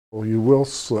You will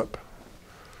slip.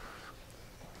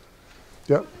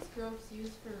 Yep. What does Groves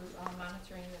use for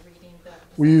monitoring the reading?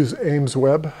 We use Ames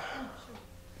Web. Oh,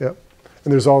 sure. Yep.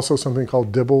 And there's also something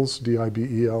called Dibbles,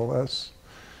 D-I-B-E-L-S.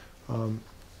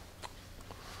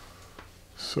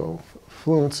 So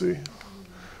fluency.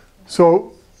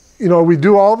 So, you know, we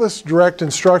do all this direct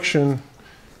instruction,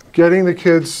 getting the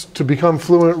kids to become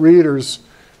fluent readers,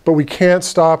 but we can't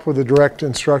stop with the direct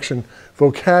instruction.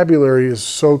 Vocabulary is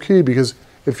so key, because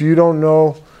if you don't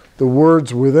know the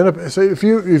words within a, say if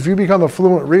you become a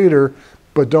fluent reader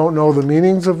but don't know the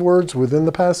meanings of words within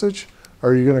the passage,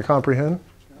 are you going to comprehend?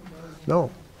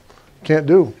 No, can't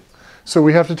do. So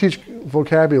we have to teach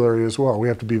vocabulary as well. We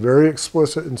have to be very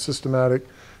explicit and systematic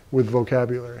with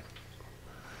vocabulary.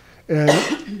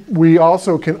 And we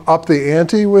also can up the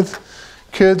ante with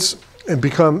kids and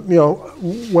become, you know,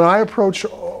 when I approach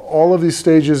all of these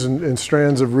stages and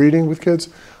strands of reading with kids,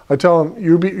 I tell them,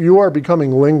 you are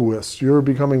becoming linguists. You're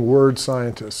becoming word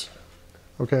scientists,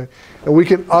 okay? And we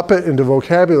can up it into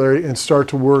vocabulary and start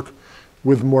to work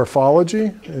with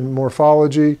morphology. And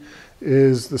morphology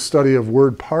is the study of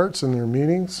word parts and their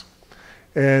meanings.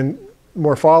 And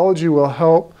morphology will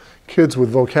help kids with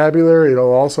vocabulary.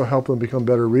 It'll also help them become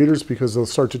better readers, because they'll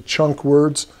start to chunk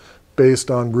words based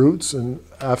on roots and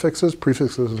affixes,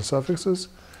 prefixes and suffixes.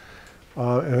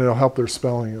 And it'll help their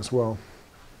spelling as well.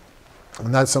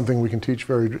 And that's something we can teach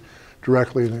very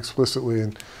directly and explicitly.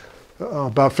 And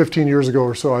about 15 years ago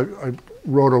or so, I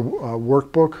wrote a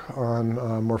workbook on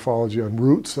morphology, on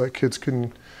roots that kids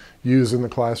can use in the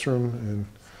classroom. And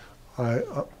I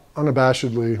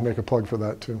unabashedly make a plug for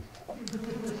that too.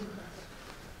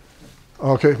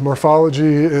 Okay, morphology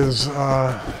is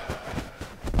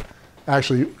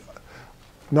actually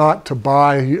not to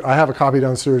buy. I have a copy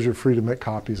downstairs. You're free to make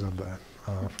copies of that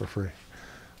for free.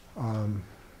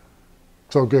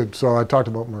 So good. So I talked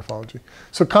about morphology.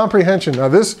 So comprehension. Now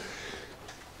this,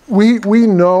 we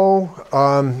know,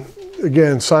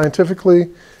 again, scientifically,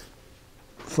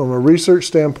 from a research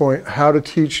standpoint, how to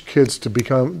teach kids to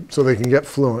become, so they can get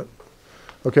fluent.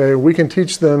 Okay, we can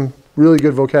teach them really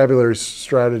good vocabulary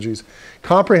strategies.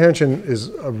 Comprehension is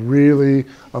a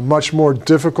much more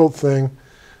difficult thing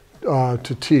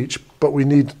to teach, but we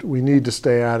need to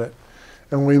stay at it.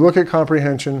 And when we look at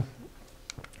comprehension,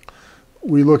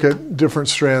 we look at different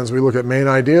strands. We look at main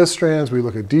idea strands, we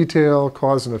look at detail,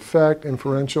 cause and effect,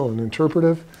 inferential and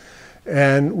interpretive.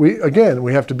 And we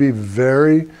have to be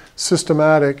very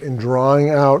systematic in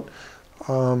drawing out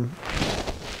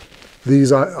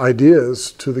these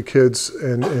ideas to the kids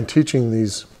and teaching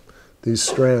these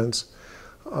strands.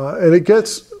 And it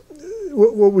gets,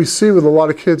 what we see with a lot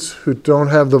of kids who don't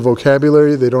have the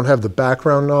vocabulary, they don't have the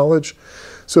background knowledge.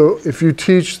 So if you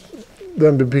teach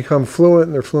them to become fluent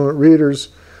and they're fluent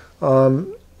readers,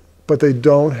 but they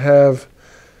don't have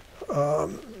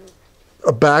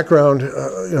a background,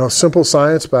 you know, simple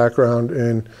science background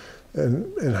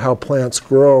in how plants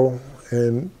grow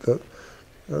and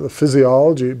the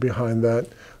physiology behind that,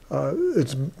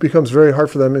 it becomes very hard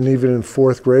for them, and even in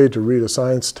 4th grade, to read a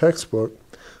science textbook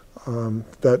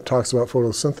that talks about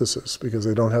photosynthesis, because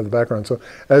they don't have the background. So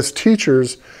as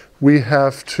teachers, we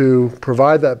have to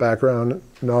provide that background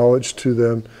knowledge to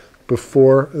them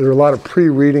before. There are a lot of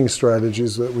pre-reading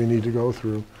strategies that we need to go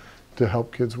through to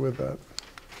help kids with that.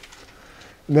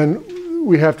 And then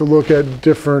we have to look at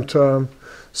different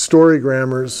story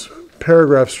grammars,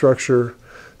 paragraph structure.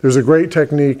 There's a great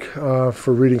technique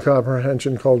for reading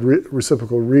comprehension called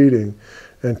reciprocal reading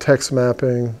and text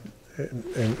mapping,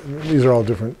 and these are all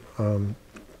different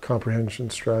comprehension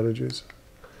strategies.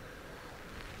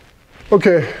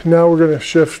 Okay, now we're going to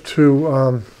shift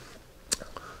to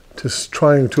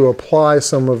trying to apply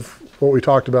some of what we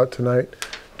talked about tonight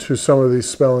to some of these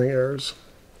spelling errors.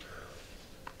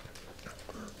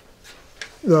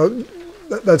 Now,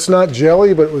 that's not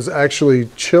jelly, but it was actually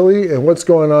chili. And what's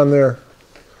going on there?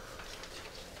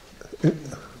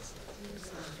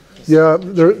 Yeah,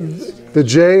 the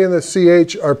J and the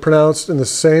CH are pronounced in the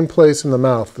same place in the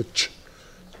mouth, the ch,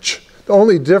 ch. The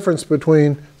only difference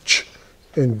between ch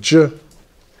and j,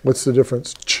 what's the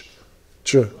difference? Ch,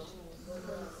 j.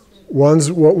 One's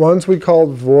we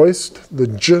called voiced, the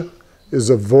j is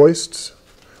a voiced,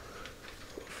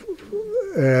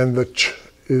 and the ch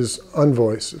is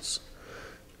unvoiced.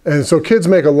 And so kids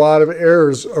make a lot of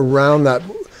errors around that.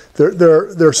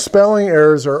 Their spelling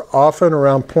errors are often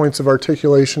around points of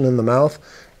articulation in the mouth,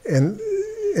 and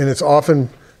it's often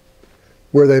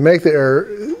where they make the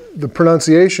error, the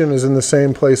pronunciation is in the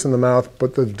same place in the mouth,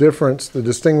 but the difference, the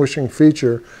distinguishing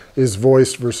feature, is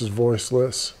voiced versus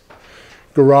voiceless.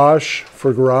 Garage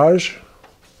for garage,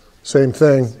 same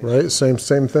thing, right? Same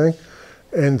thing.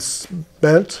 And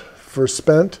spent for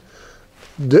spent,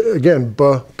 again,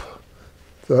 b, p.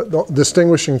 The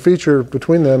distinguishing feature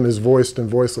between them is voiced and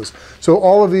voiceless. So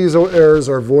all of these errors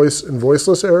are voice and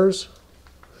voiceless errors,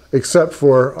 except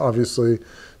for, obviously,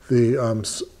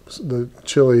 the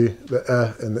chili,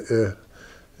 the and the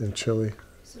in chili.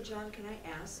 So John, can I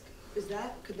ask,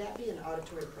 could that be an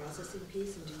auditory processing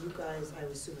piece? And do you guys, I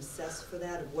would assume, assess for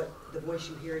that, of what the voice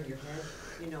you hear in your head,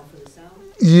 for the sound?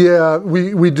 Yeah,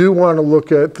 we do want to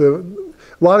look at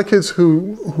a lot of kids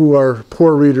who are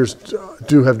poor readers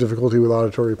do have difficulty with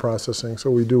auditory processing, so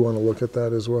we do want to look at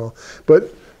that as well.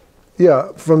 But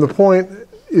yeah, from the point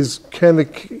is, can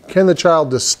the child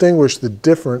distinguish the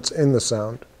difference in the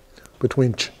sound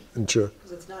between ch and ch?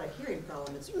 Because it's not a hearing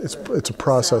problem, it's a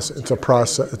process. It's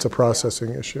a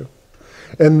processing issue.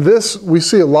 And this, we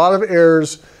see a lot of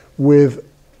errors with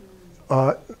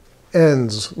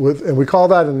ends, and we call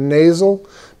that a nasal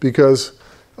because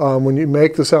when you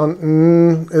make the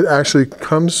sound, it actually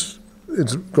comes,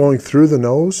 it's going through the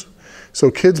nose. So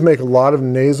kids make a lot of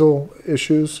nasal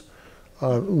issues,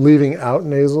 leaving out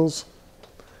nasals.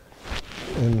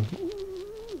 And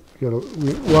we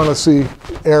want to see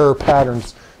error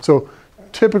patterns. So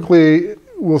typically,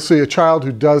 we'll see a child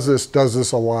who does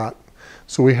this a lot.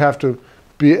 So we have to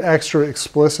be extra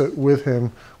explicit with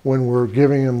him when we're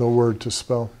giving him the word to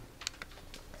spell.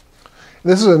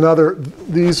 This is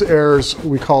these errors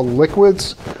we call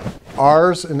liquids.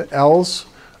 R's and L's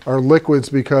are liquids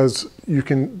because you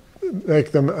can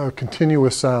make them a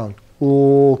continuous sound.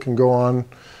 Ooh can go on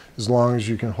as long as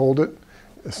you can hold it.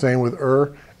 Same with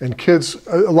And kids,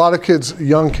 a lot of kids,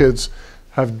 young kids,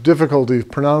 have difficulty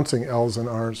pronouncing L's and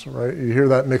R's, right? You hear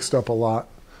that mixed up a lot,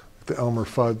 the Elmer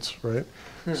Fuds, right?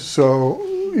 So,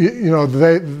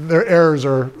 their errors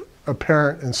are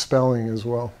apparent in spelling as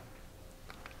well.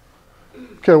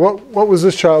 Okay, what was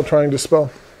this child trying to spell?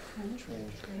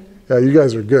 Yeah, you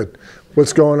guys are good.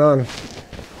 What's going on?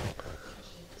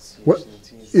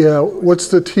 What's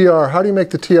the TR? How do you make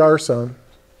the TR sound?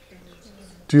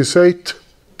 Do you say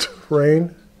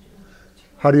rain?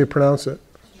 How do you pronounce it?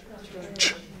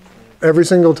 Ch. Every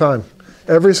single time.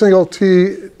 Every single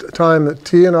time that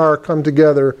T and R come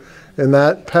together in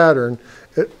that pattern,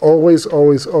 it always,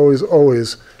 always, always,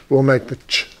 always will make the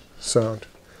ch sound.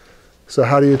 So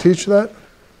how do you teach that?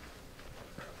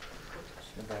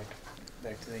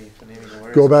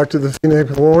 Go back to the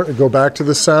phonemic word, go back to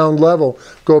the sound level.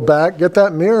 Go back, get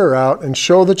that mirror out and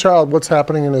show the child what's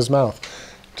happening in his mouth.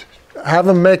 Have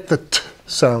him make the t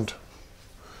sound.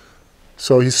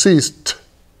 So he sees t,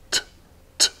 t,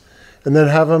 t. And then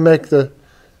have him make the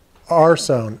R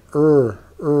sound,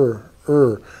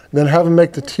 And then have him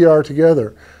make the TR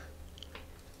together.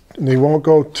 And he won't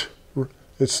go t.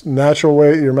 It's natural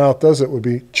way your mouth does it would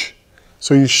be ch.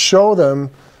 So you show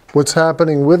them what's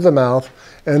happening with the mouth,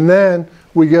 and then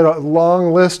we get a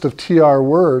long list of TR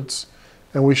words,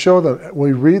 and we show them,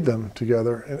 we read them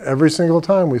together, and every single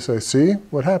time we say, see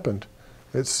what happened?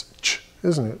 It's ch,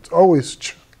 isn't it? It's always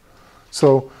ch.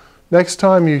 So next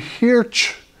time you hear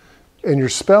ch and you're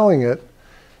spelling it,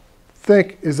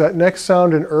 think, is that next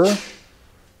sound an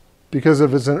Because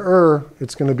if it's an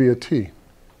it's going to be a T.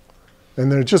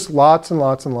 And there's just lots and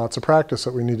lots and lots of practice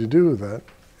that we need to do with that.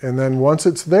 And then once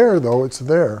it's there, though, it's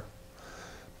there.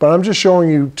 But I'm just showing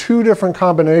you two different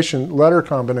letter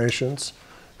combinations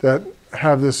that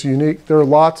have this unique, there are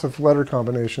lots of letter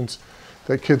combinations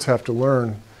that kids have to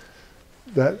learn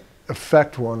that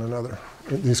affect one another,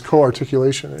 these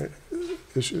co-articulation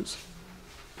issues.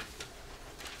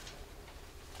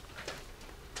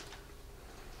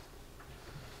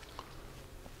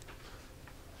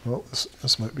 Well,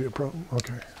 this might be a problem.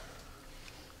 Okay.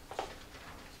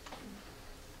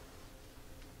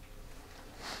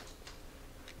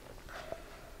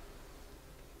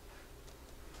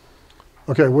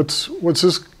 Okay, what's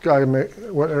this guy make?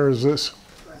 What error is this?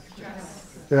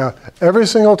 Yeah, every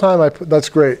single time that's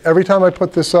great. Every time I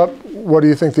put this up, what do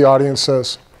you think the audience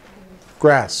says?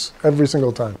 Grass, every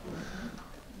single time.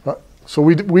 So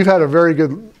we've had a very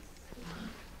good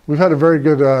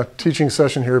teaching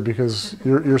session here because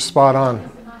you're spot on.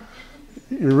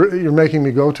 You're making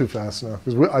me go too fast now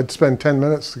because I'd spend 10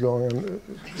 minutes to go in.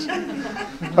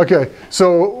 Okay,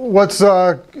 so what's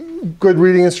good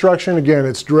reading instruction? Again,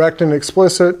 it's direct and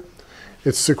explicit.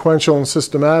 It's sequential and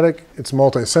systematic. It's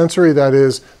multisensory. That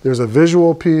is, there's a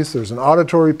visual piece, there's an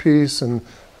auditory piece, and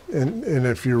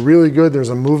if you're really good, there's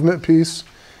a movement piece.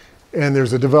 And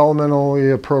there's a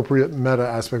developmentally appropriate meta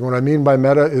aspect. What I mean by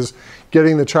meta is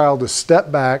getting the child to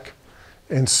step back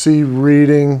and see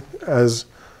reading as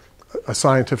a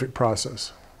scientific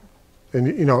process.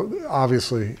 And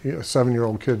obviously, a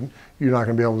 7-year-old kid, you're not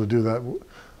going to be able to do that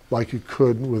like you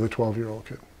could with a 12-year-old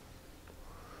kid.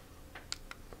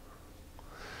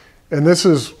 And this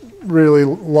is really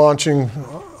launching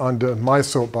onto my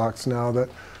soapbox now, that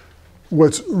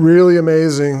what's really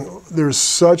amazing, there's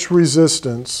such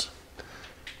resistance,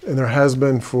 and there has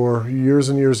been for years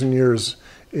and years and years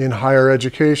in higher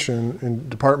education, in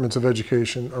departments of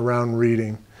education around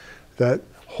reading, that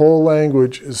whole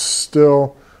language is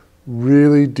still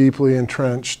really deeply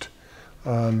entrenched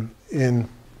in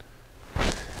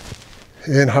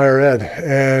higher ed.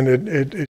 And it